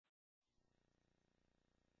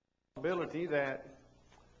Ability that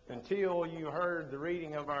until you heard the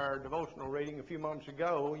reading of our devotional reading a few moments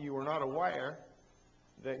ago, you were not aware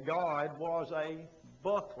that God was a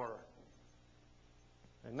buckler.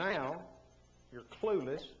 And now you're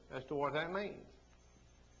clueless as to what that means.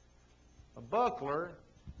 A buckler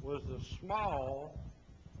was the small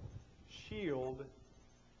shield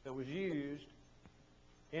that was used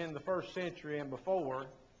in the first century and before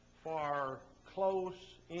for close,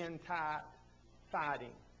 in-tight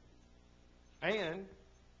fighting. And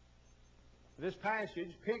this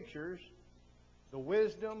passage pictures the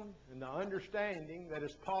wisdom and the understanding that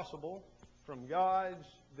is possible from God's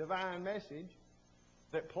divine message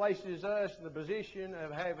that places us in the position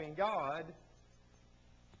of having God,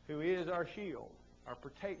 who is our shield, our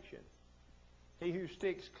protection. He who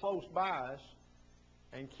sticks close by us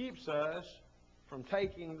and keeps us from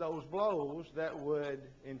taking those blows that would,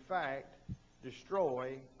 in fact,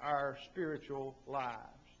 destroy our spiritual lives.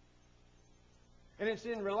 And it's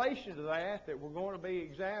in relation to that we're going to be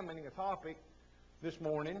examining a topic this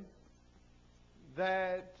morning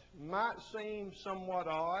that might seem somewhat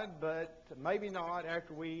odd, but maybe not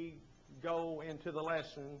after we go into the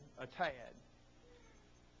lesson a tad.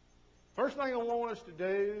 First thing I want us to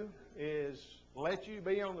do is let you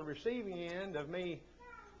be on the receiving end of me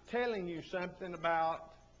telling you something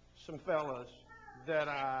about some fellas that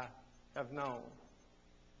I have known.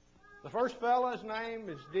 The first fella's name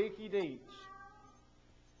is Dickie Dietz.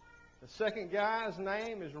 The second guy's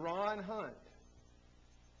name is Ron Hunt.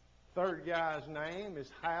 Third guy's name is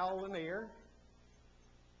Hal Lanier.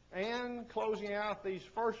 And closing out these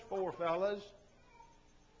first four fellas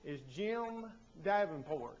is Jim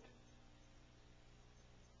Davenport.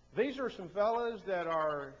 These are some fellas that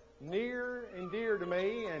are near and dear to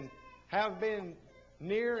me and have been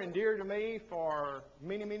near and dear to me for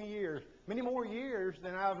many, many years. Many more years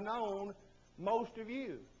than I've known most of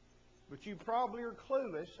you. But you probably are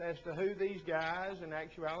clueless as to who these guys in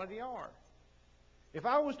actuality are. If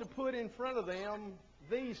I was to put in front of them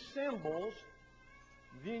these symbols,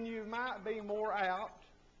 then you might be more apt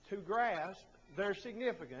to grasp their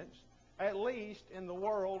significance, at least in the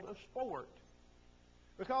world of sport.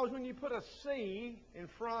 Because when you put a C in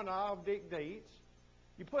front of Dick Dietz,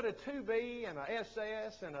 you put a 2B and a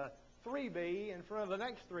SS and a 3B in front of the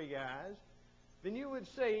next three guys, then you would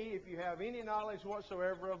see, if you have any knowledge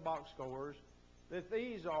whatsoever of box scores, that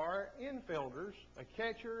these are infielders, a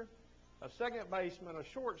catcher, a second baseman, a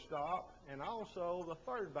shortstop, and also the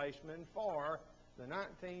third baseman for the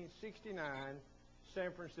 1969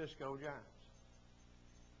 San Francisco Giants.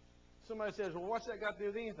 Somebody says, well, what's that got to do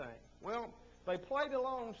with anything? Well, they played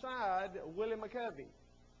alongside Willie McCovey,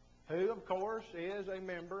 who, of course, is a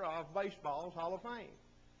member of baseball's Hall of Fame.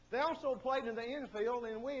 They also played in the infield,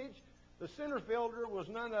 in which the center fielder was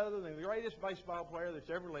none other than the greatest baseball player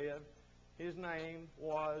that's ever lived. His name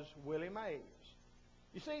was Willie Mays.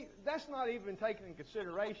 You see, that's not even taking into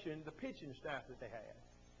consideration the pitching staff that they had.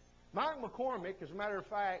 Mike McCormick, as a matter of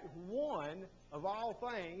fact, won, of all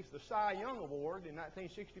things, the Cy Young Award in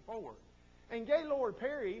 1964. And Gaylord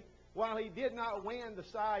Perry, while he did not win the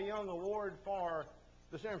Cy Young Award for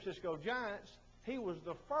the San Francisco Giants, he was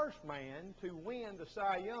the first man to win the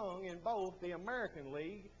Cy Young in both the American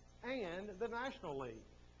League and the National League.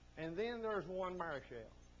 And then there's Juan Marichal.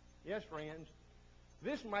 Yes, friends,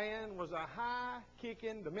 this man was a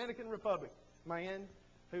high-kicking Dominican Republic man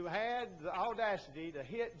who had the audacity to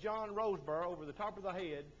hit John Roseboro over the top of the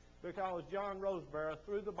head because John Roseboro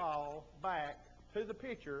threw the ball back to the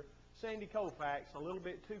pitcher, Sandy Koufax, a little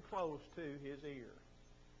bit too close to his ear.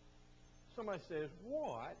 Somebody says,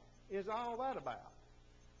 what is all that about?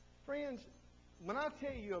 Friends, when I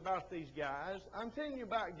tell you about these guys, I'm telling you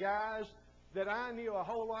about guys that I knew a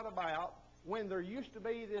whole lot about when there used to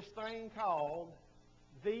be this thing called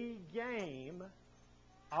the game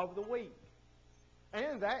of the week.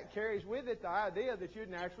 And that carries with it the idea that you'd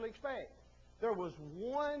naturally expect. There was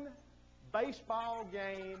one baseball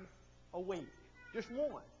game a week. Just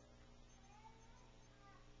one.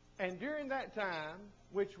 And during that time,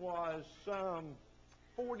 which was some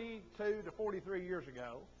 42 to 43 years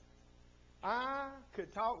ago, I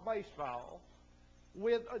could talk baseball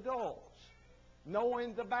with adults,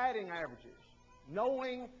 knowing the batting averages,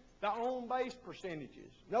 knowing the on-base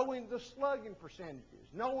percentages, knowing the slugging percentages,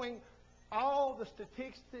 knowing all the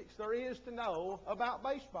statistics there is to know about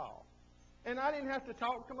baseball. And I didn't have to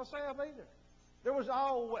talk to myself either. There was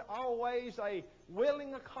always a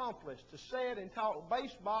willing accomplice to sit and talk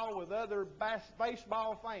baseball with other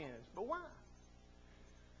baseball fans. But why?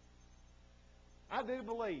 I do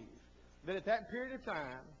believe that at that period of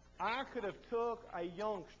time, I could have took a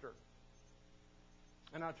youngster,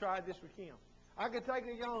 and I tried this with him. I could take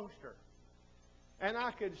a youngster and I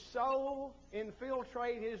could so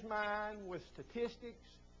infiltrate his mind with statistics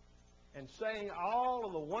and saying all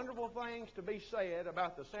of the wonderful things to be said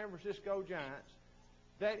about the San Francisco Giants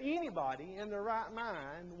that anybody in their right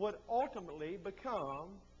mind would ultimately become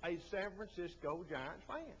a San Francisco Giants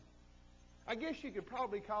fan. I guess you could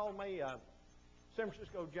probably call me a San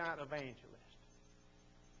Francisco Giant evangelist.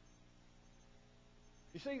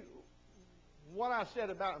 You see, what I said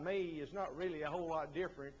about me is not really a whole lot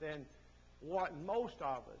different than what most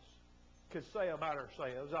of us could say about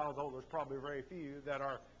ourselves, although there's probably very few that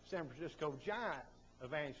are San Francisco Giant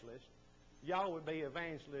evangelists. Y'all would be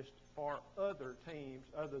evangelists for other teams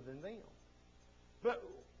other than them. But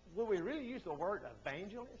will we really use the word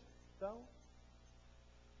evangelist, though?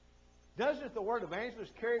 Doesn't the word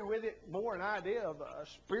evangelist carry with it more an idea of a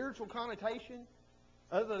spiritual connotation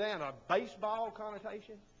other than a baseball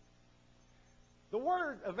connotation? The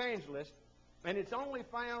word evangelist, and it's only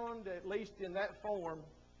found, at least in that form,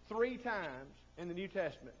 3 times in the New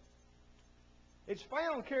Testament. It's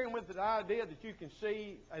found carrying with it the idea that you can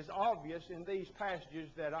see as obvious in these passages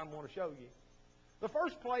that I'm going to show you. The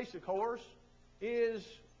first place, of course, is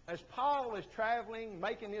as Paul is traveling,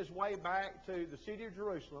 making his way back to the city of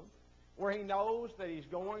Jerusalem, where he knows that he's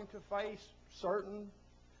going to face certain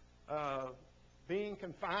being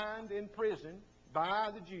confined in prison by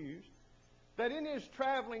the Jews, that in his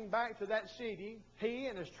traveling back to that city, he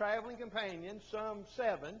and his traveling companions, some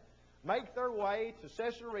 7, make their way to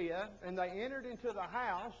Caesarea, and they entered into the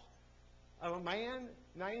house of a man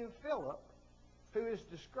named Philip, who is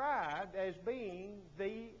described as being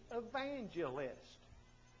the evangelist.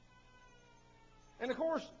 And of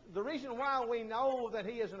course, the reason why we know that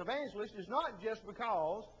he is an evangelist is not just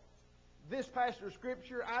because this passage of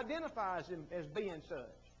Scripture identifies him as being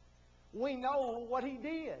such. We know what he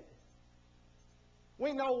did.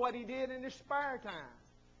 We know what he did in his spare time.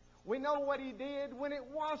 We know what he did when it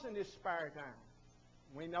wasn't his spare time.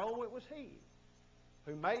 We know it was he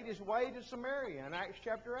who made his way to Samaria in Acts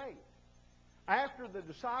chapter 8. After the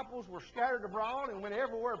disciples were scattered abroad and went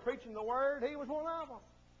everywhere preaching the Word, he was one of them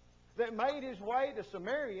that made his way to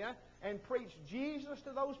Samaria and preached Jesus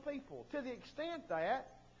to those people, to the extent that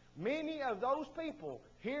many of those people,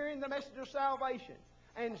 hearing the message of salvation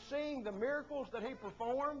and seeing the miracles that he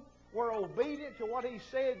performed, were obedient to what he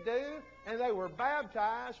said do, and they were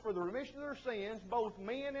baptized for the remission of their sins, both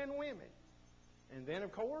men and women. And then,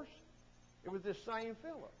 of course, it was this same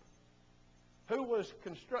Philip who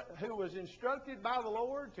was instructed by the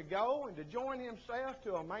Lord to go and to join himself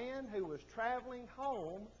to a man who was traveling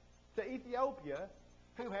home to Ethiopia,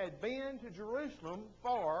 who had been to Jerusalem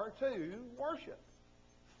to worship.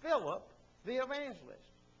 Philip, the evangelist.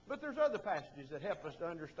 But there's other passages that help us to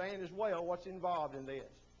understand as well what's involved in this.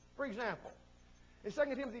 For example, in 2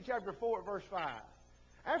 Timothy chapter 4, verse 5,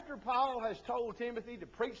 after Paul has told Timothy to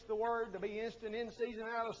preach the word, to be instant in season,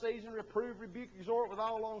 out of season, reprove, rebuke, exhort with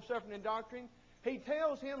all long-suffering and doctrine, he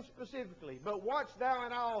tells him specifically, but watch thou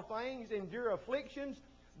in all things, endure afflictions,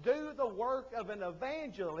 do the work of an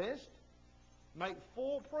evangelist, make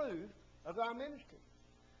full proof of thy ministry.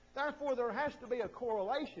 Therefore, there has to be a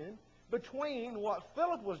correlation between what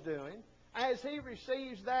Philip was doing as he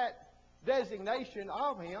receives that designation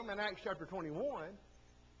of him in Acts chapter 21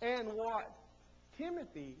 and what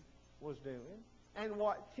Timothy was doing and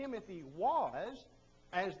what Timothy was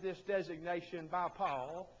as this designation by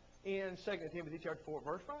Paul in 2 Timothy chapter 4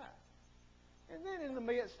 verse 5. And then in the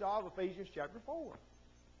midst of Ephesians chapter 4,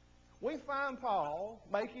 we find Paul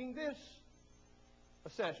making this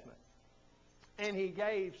assessment. And he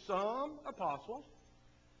gave some apostles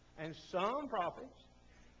and some prophets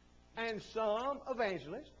and some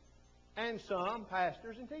evangelists and some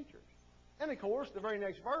pastors and teachers. And of course, the very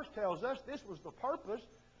next verse tells us this was the purpose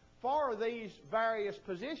for these various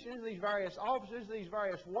positions, these various offices, these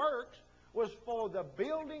various works, was for the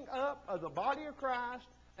building up of the body of Christ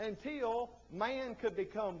until man could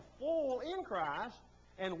become full in Christ.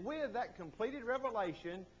 And with that completed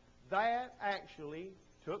revelation, that actually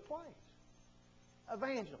took place.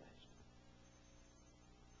 Evangelist.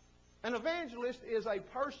 An evangelist is a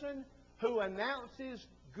person who announces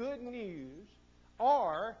good news,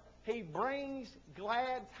 or he brings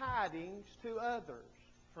glad tidings to others.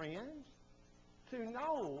 Friends, to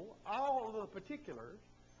know all of the particulars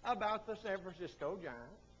about the San Francisco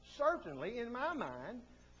Giants certainly, in my mind,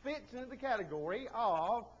 fits into the category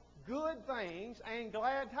of good things and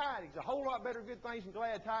glad tidings. A whole lot better good things and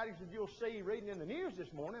glad tidings than you'll see reading in the news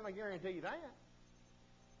this morning, I guarantee you that.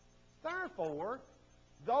 Therefore,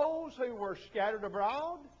 those who were scattered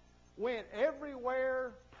abroad went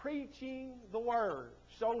everywhere preaching the Word.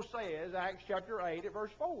 So says Acts chapter 8 at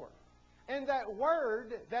verse 4. And that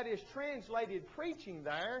word that is translated preaching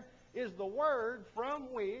there is the word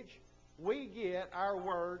from which we get our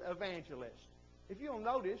word evangelist. If you'll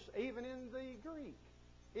notice, even in the Greek,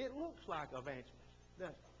 it looks like evangelist,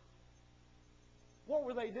 doesn't it? What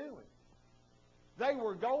were they doing? They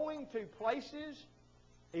were going to places,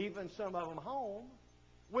 even some of them home,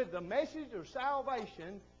 with the message of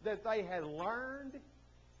salvation that they had learned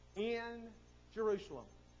in Jerusalem.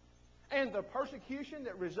 And the persecution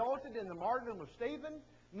that resulted in the martyrdom of Stephen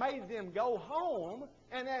made them go home,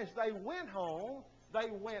 and as they went home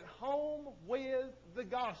with the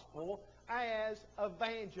gospel as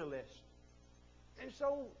evangelists. And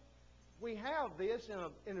so we have this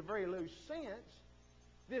in a very loose sense,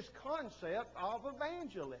 this concept of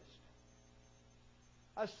evangelist.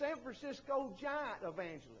 A San Francisco Giant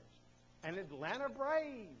evangelist, an Atlanta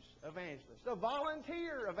Braves evangelist, a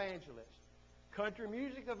volunteer evangelist, country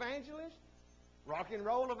music evangelist, rock and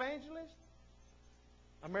roll evangelist,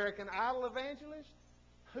 American Idol evangelist.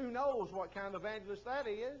 Who knows what kind of evangelist that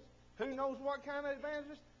is? Who knows what kind of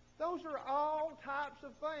evangelist? Those are all types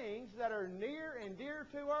of things that are near and dear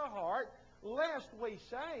to our heart, lest we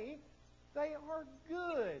say they are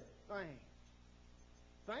good things.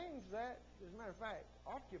 Things that, as a matter of fact,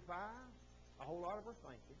 occupy a whole lot of our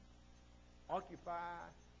thinking, occupy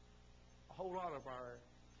a whole lot of our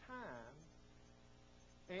time,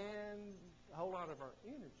 and a whole lot of our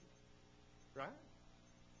energy. Right?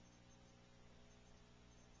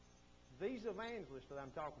 These evangelists that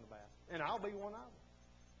I'm talking about, and I'll be one of them.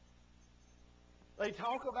 They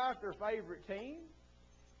talk about their favorite team.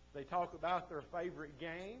 They talk about their favorite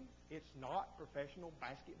game. It's not professional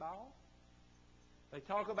basketball. They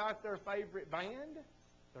talk about their favorite band,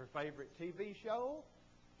 their favorite TV show,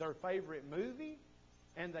 their favorite movie,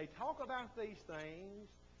 and they talk about these things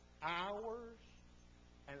hours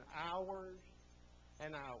and hours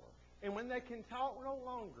and hours. And when they can talk no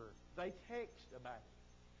longer, they text about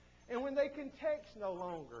it. And when they can text no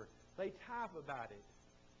longer, they type about it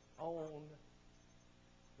on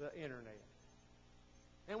the internet.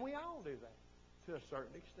 And we all do that to a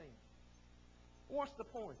certain extent. What's the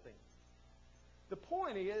point then? The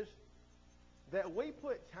point is that we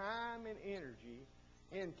put time and energy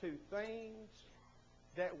into things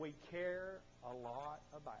that we care a lot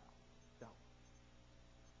about, don't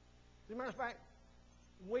we? As a matter of fact,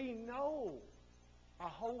 we know a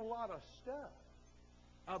whole lot of stuff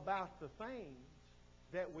about the things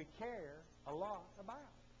that we care a lot about,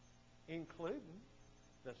 including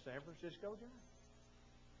the San Francisco Giants.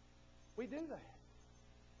 We do that.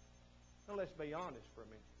 Now let's be honest for a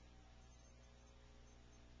minute.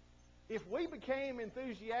 If we became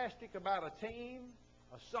enthusiastic about a team,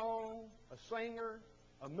 a song, a singer,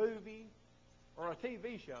 a movie, or a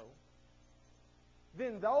TV show,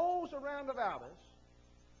 then those around about us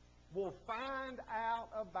will find out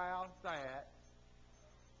about that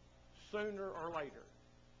sooner or later.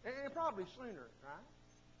 And probably sooner, right?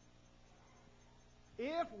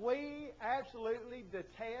 If we absolutely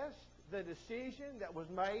detest the decision that was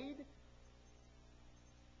made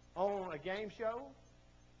on a game show,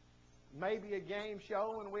 maybe a game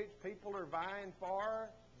show in which people are vying for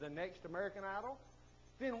the next American Idol,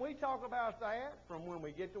 then we talk about that from when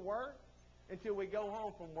we get to work until we go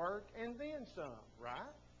home from work and then some, right?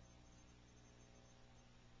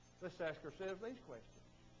 Let's ask ourselves these questions.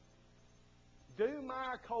 Do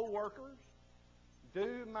my co-workers,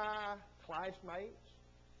 do my classmates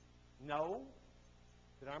know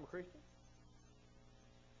that I'm a Christian?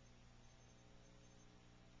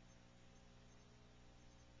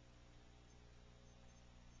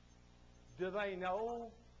 Do they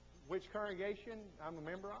know which congregation I'm a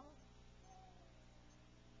member of?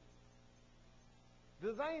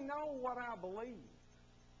 Do they know what I believe?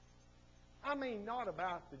 I mean, not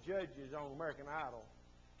about the judges on American Idol.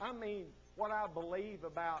 I mean, what I believe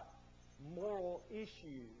about moral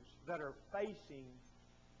issues that are facing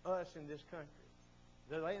us in this country.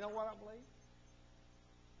 Do they know what I believe?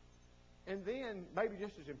 And then, maybe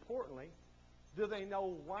just as importantly, do they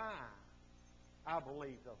know why I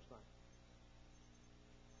believe those things?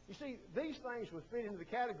 You see, these things would fit into the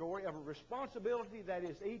category of a responsibility that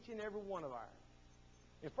is each and every one of ours.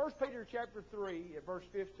 In 1 Peter chapter 3, at verse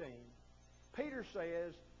 15, Peter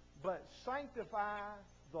says, "But sanctify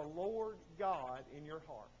the Lord God in your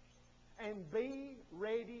hearts, and be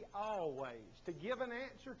ready always to give an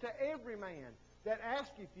answer to every man that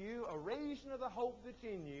asketh you a reason of the hope that's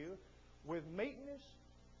in you, with meekness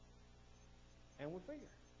and with fear."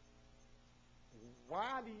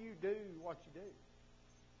 Why do you do what you do?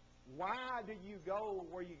 Why do you go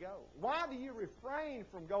where you go? Why do you refrain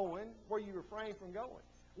from going where you refrain from going?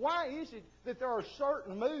 Why is it that there are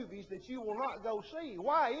certain movies that you will not go see?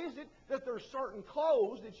 Why is it that there are certain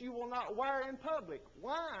clothes that you will not wear in public?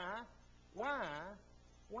 Why? Why?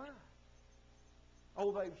 Why?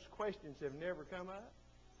 Oh, those questions have never come up.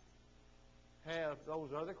 Have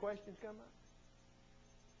those other questions come up?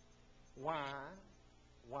 Why?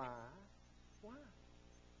 Why? Why?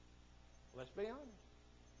 Let's be honest.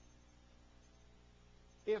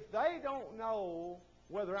 If they don't know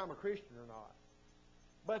whether I'm a Christian or not,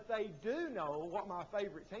 but they do know what my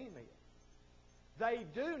favorite team is. They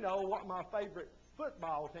do know what my favorite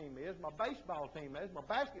football team is, my baseball team is, my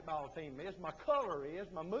basketball team is, my color is,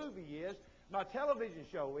 my movie is, my television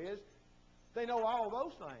show is. They know all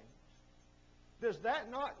those things. Does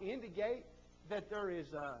that not indicate that there is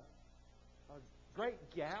a great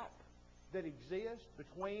gap that exists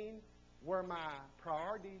between where my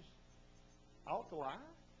priorities ought to lie?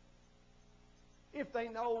 If they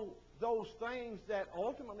know those things that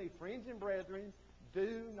ultimately, friends and brethren,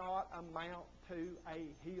 do not amount to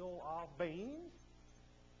a hill of beans,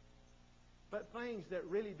 but things that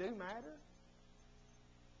really do matter,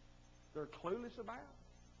 they're clueless about.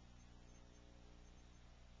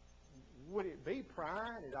 Would it be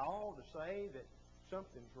pride at all to say that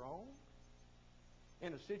something's wrong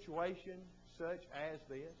in a situation such as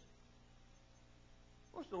this?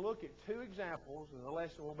 I want us to look at two examples, and the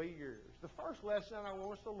lesson will be yours. The first lesson I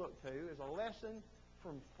want us to look to is a lesson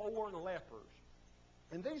from 4 lepers.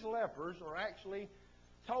 And these lepers are actually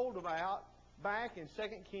told about back in 2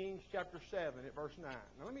 Kings chapter 7 at verse 9.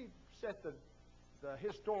 Now let me set the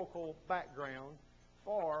historical background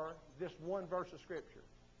for this one verse of Scripture.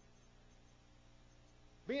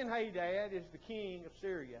 Ben-Hadad is the king of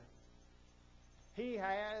Syria. He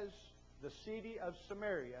has the city of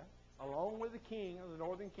Samaria, along with the king of the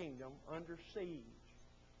northern kingdom, under siege.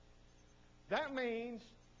 That means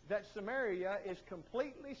that Samaria is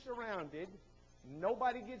completely surrounded.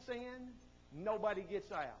 Nobody gets in, nobody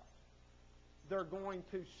gets out. They're going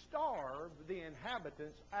to starve the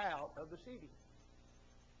inhabitants out of the city.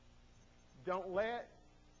 Don't let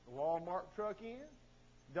the Walmart truck in.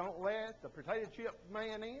 Don't let the potato chip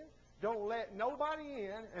man in. Don't let nobody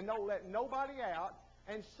in and don't let nobody out.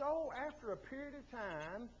 And so after a period of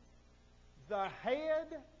time, the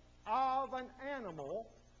head of an animal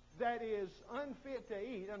that is unfit to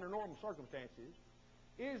eat under normal circumstances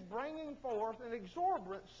is bringing forth an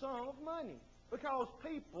exorbitant sum of money because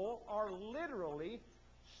people are literally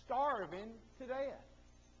starving to death.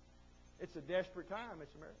 It's a desperate time in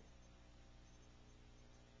America.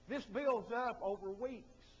 This builds up over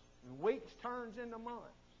weeks, and weeks turns into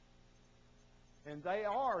months. And they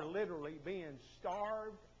are literally being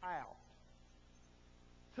starved out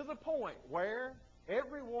to the point where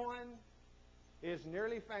everyone is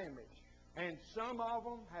nearly famished. And some of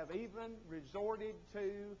them have even resorted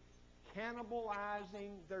to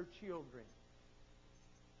cannibalizing their children.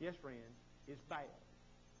 Yes, friends, it's bad.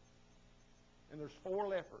 And there's 4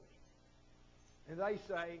 lepers. And they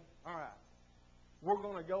say, all right, we're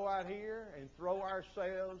going to go out here and throw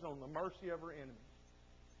ourselves on the mercy of our enemies.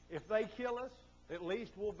 If they kill us, at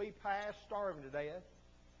least we'll be past starving to death.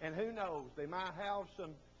 And who knows, they might have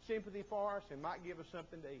some sympathy for us and might give us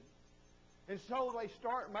something to eat. And so they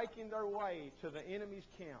start making their way to the enemy's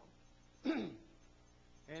camp.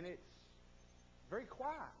 And it's very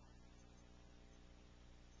quiet.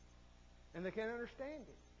 And they can't understand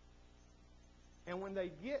it. And when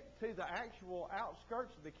they get to the actual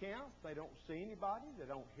outskirts of the camp, they don't see anybody, they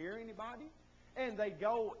don't hear anybody. And they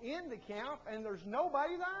go in the camp and there's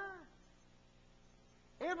nobody there.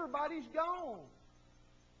 Everybody's gone.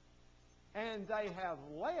 And they have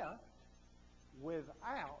left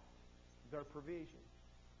without their provisions.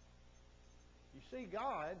 You see,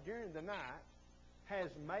 God, during the night, has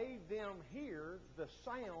made them hear the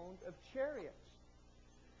sound of chariots.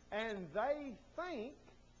 And they think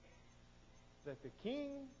that the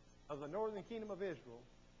king of the northern kingdom of Israel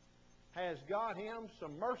has got him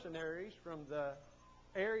some mercenaries from the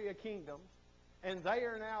area kingdoms, and they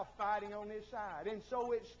are now fighting on his side. And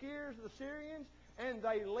so it scares the Syrians, and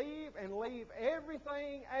they leave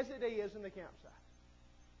everything as it is in the campsite.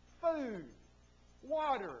 Food,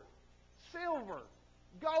 water, silver,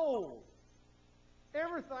 gold,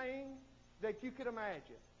 everything that you could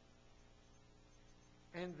imagine.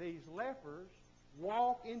 And these lepers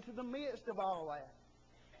walk into the midst of all that.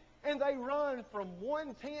 And they run from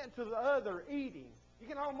one tent to the other eating. You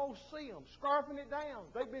can almost see them scarfing it down.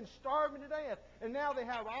 They've been starving to death. And now they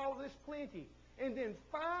have all this plenty. And then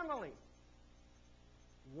finally,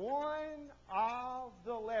 one of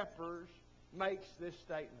the lepers makes this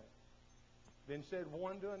statement. Then said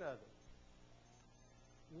one to another,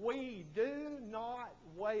 we do not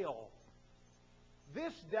wail.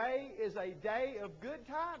 This day is a day of good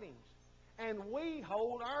tidings, and we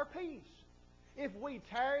hold our peace. If we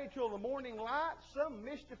tarry till the morning light, some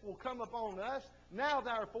mischief will come upon us. Now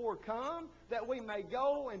therefore come, that we may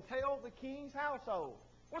go and tell the king's household.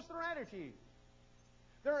 What's their attitude?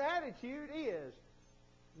 Their attitude is,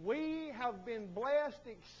 we have been blessed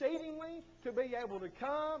exceedingly to be able to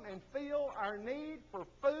come and feel our need for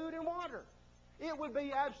food and water. It would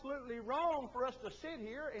be absolutely wrong for us to sit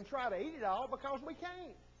here and try to eat it all because we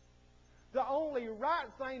can't. The only right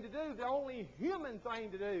thing to do, the only human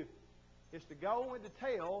thing to do, is to go and to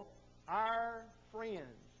tell our friends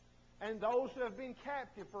and those who have been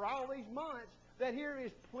captive for all these months that here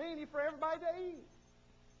is plenty for everybody to eat.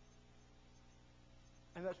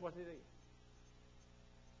 And that's what they did.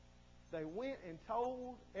 They went and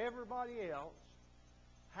told everybody else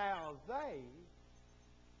how they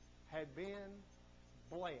had been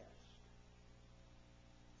blessed.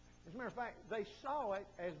 As a matter of fact, they saw it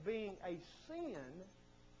as being a sin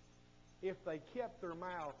if they kept their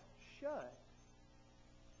mouth shut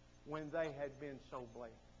when they had been so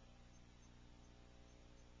blessed.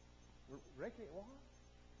 Reckon it was?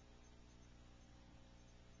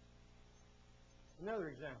 Another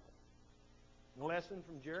example. A lesson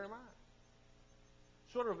from Jeremiah.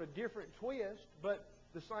 Sort of a different twist, but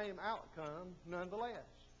the same outcome nonetheless.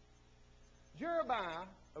 Jeremiah,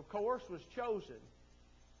 of course, was chosen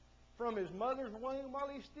from his mother's womb while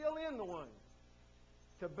he's still in the womb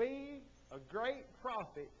to be a great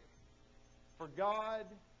prophet for God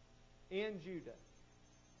in Judah.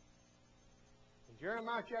 In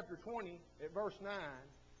Jeremiah chapter 20, at verse 9,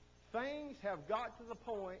 things have got to the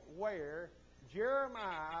point where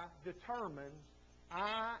Jeremiah determines,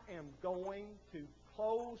 I am going to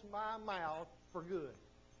close my mouth for good.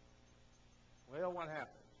 Well, what happens?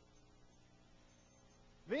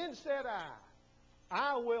 Then said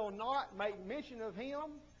I will not make mention of him,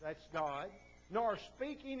 that's God, nor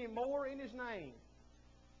speak any more in his name.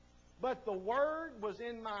 But the word was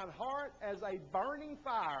in mine heart as a burning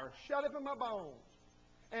fire, shut up in my bones.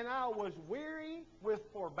 And I was weary with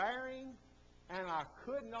forbearing, and I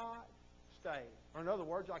could not stay. Or in other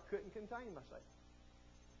words, I couldn't contain myself.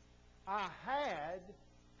 I had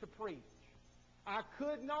to preach. I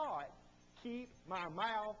could not keep my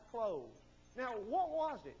mouth closed. Now, what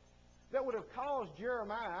was it that would have caused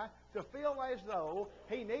Jeremiah to feel as though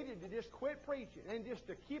he needed to just quit preaching and just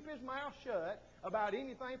to keep his mouth shut about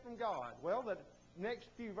anything from God? Well, the next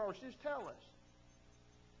few verses tell us.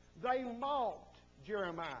 They mocked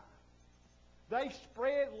Jeremiah. They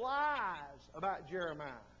spread lies about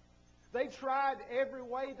Jeremiah. They tried every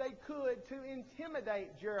way they could to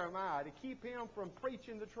intimidate Jeremiah, to keep him from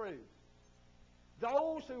preaching the truth.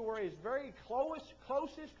 Those who were his very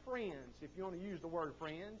closest friends, if you want to use the word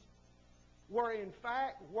friends, were in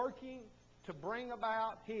fact working to bring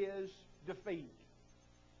about his defeat.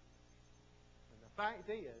 And the fact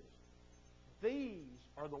is, these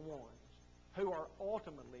are the ones who are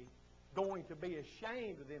ultimately going to be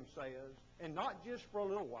ashamed of themselves, and not just for a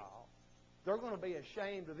little while. They're going to be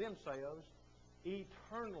ashamed of themselves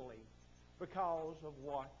eternally because of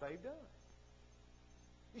what they've done.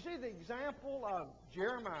 You see, the example of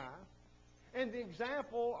Jeremiah and the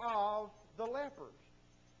example of the lepers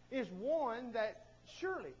is one that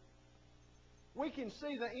surely we can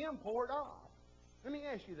see the import of. Let me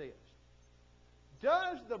ask you this.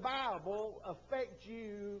 Does the Bible affect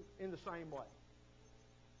you in the same way?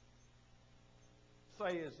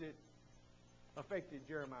 Say as it affected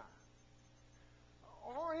Jeremiah.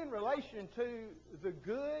 Or in relation to the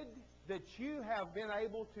good that you have been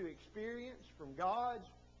able to experience from God's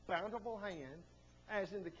bountiful hand,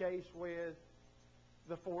 as in the case with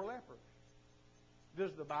the 4 lepers.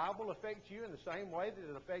 Does the Bible affect you in the same way that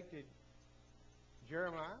it affected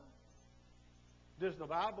Jeremiah? Does the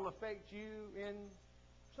Bible affect you in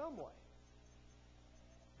some way?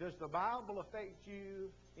 Does the Bible affect you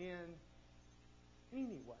in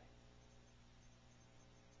any way?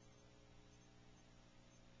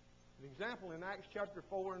 An example in Acts chapter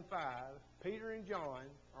 4 and 5, Peter and John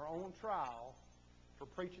are on trial for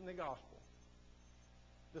preaching the gospel.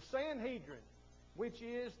 The Sanhedrin, which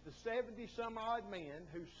is the 70-some-odd men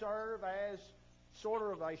who serve as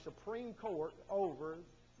sort of a supreme court over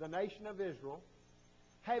the nation of Israel,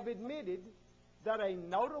 have admitted that a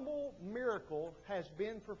notable miracle has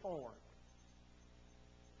been performed.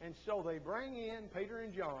 And so they bring in Peter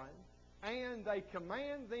and John, and they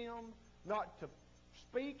command them not to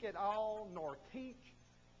speak at all nor teach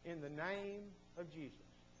in the name of Jesus.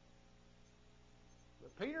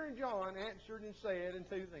 But Peter and John answered and said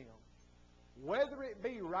unto them, whether it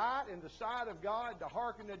be right in the sight of God to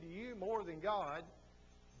hearken unto you more than God,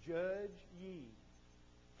 judge ye.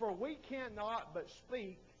 For we cannot but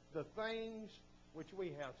speak the things which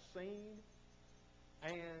we have seen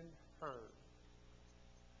and heard.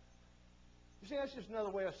 You see, that's just another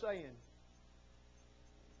way of saying,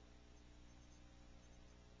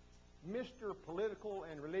 Mr. Political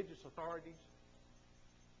and religious authorities,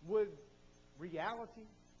 would reality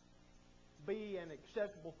be an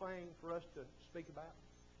acceptable thing for us to speak about?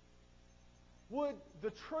 Would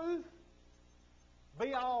the truth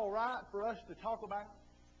be all right for us to talk about?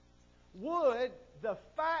 Would the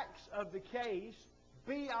facts of the case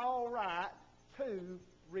be all right to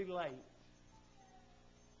relate?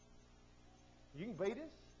 You can beat us.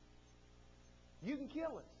 You can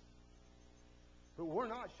kill us. But we're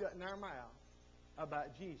not shutting our mouth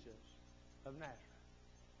about Jesus of Nazareth.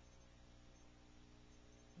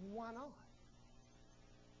 Why not?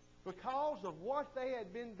 Because of what they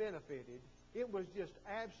had been benefited, it was just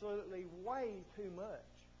absolutely way too much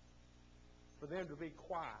for them to be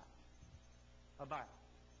quiet about.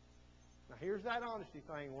 Now here's that honesty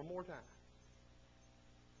thing one more time.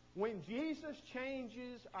 When Jesus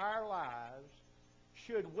changes our lives,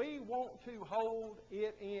 should we want to hold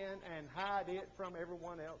it in and hide it from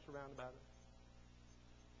everyone else around about us?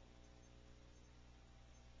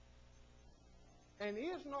 And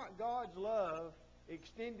is not God's love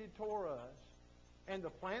extended toward us and the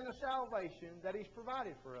plan of salvation that He's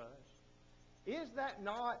provided for us, is that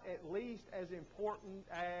not at least as important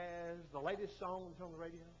as the latest songs on the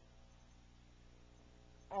radio?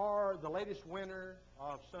 Or the latest winner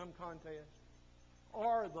of some contest?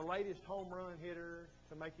 Or the latest home run hitter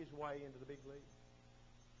to make his way into the big league?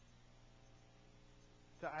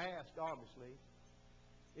 To ask, obviously,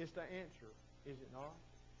 is to answer, is it not?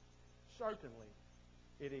 Certainly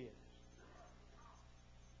it is.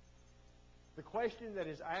 The question that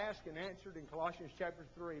is asked and answered in Colossians chapter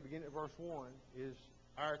 3, beginning at verse 1, is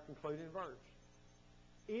our concluding verse.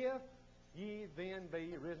 If ye then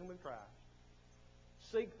be risen with Christ,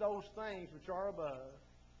 seek those things which are above,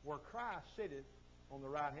 where Christ sitteth on the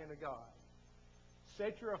right hand of God.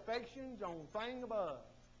 Set your affections on things above,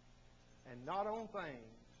 and not on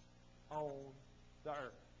things on the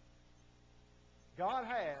earth. God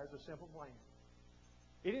has a simple plan.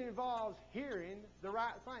 It involves hearing the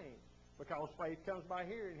right thing, because faith comes by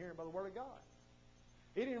hearing, hearing by the Word of God.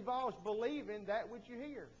 It involves believing that which you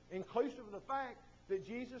hear, inclusive of the fact that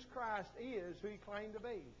Jesus Christ is who He claimed to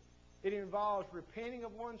be. It involves repenting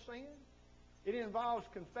of one's sin. It involves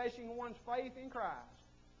confessing one's faith in Christ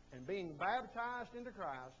and being baptized into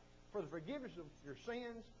Christ for the forgiveness of your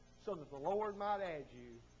sins, so that the Lord might add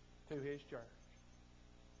you to His church.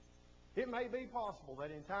 It may be possible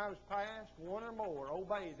that in times past, one or more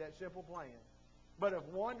obeyed that simple plan, but have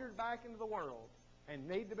wandered back into the world and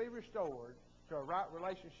need to be restored to a right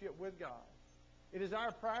relationship with God. It is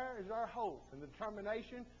our prayer, it is our hope, and the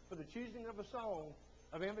determination for the choosing of a song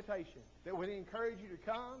of invitation that would encourage you to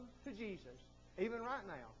come to Jesus, even right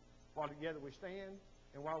now, while together we stand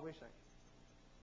and while we sing.